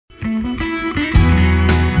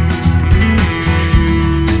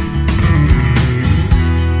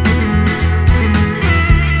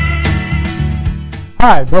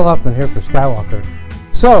Hi, Bill Huffman here for Skywalker.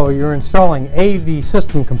 So, you're installing AV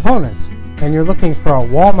system components and you're looking for a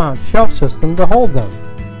wall mount shelf system to hold them.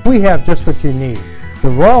 We have just what you need. The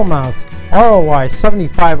Royal Mount's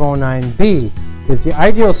ROY7509B is the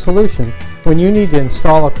ideal solution when you need to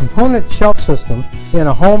install a component shelf system in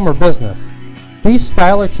a home or business. These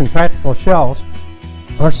stylish and practical shelves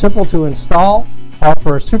are simple to install,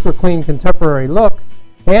 offer a super clean contemporary look,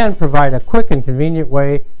 and provide a quick and convenient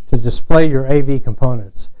way to display your AV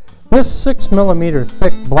components. This 6mm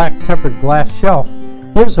thick black tempered glass shelf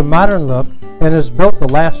gives a modern look and is built to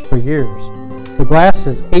last for years. The glass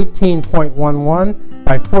is 18.11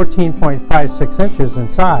 by 14.56 inches in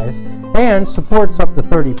size and supports up to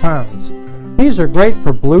 30 pounds. These are great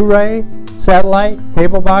for Blu-ray, satellite,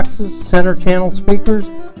 cable boxes, center channel speakers,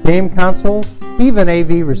 game consoles, even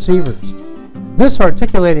AV receivers. This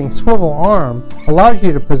articulating swivel arm allows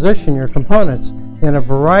you to position your components in a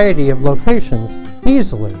variety of locations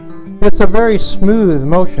easily. It's a very smooth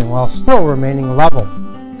motion while still remaining level.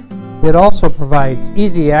 It also provides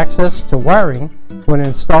easy access to wiring when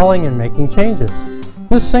installing and making changes.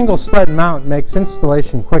 This single stud mount makes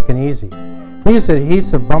installation quick and easy. These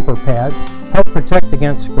adhesive bumper pads help protect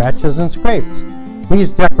against scratches and scrapes.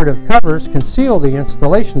 These decorative covers conceal the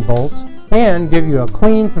installation bolts and give you a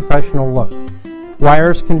clean, professional look.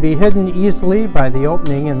 Wires can be hidden easily by the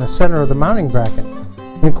opening in the center of the mounting bracket.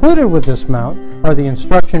 Included with this mount are the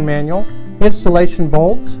instruction manual, installation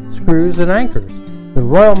bolts, screws, and anchors. The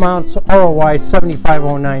Royal Mount's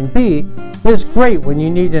ROY7509B is great when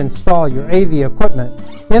you need to install your AV equipment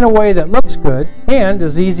in a way that looks good and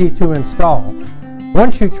is easy to install.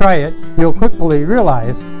 Once you try it, you'll quickly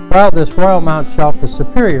realize, wow, this Royal Mount shelf is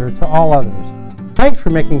superior to all others. Thanks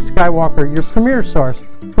for making Skywalker your premier source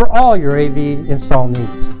for all your AV install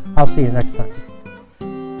needs. I'll see you next time.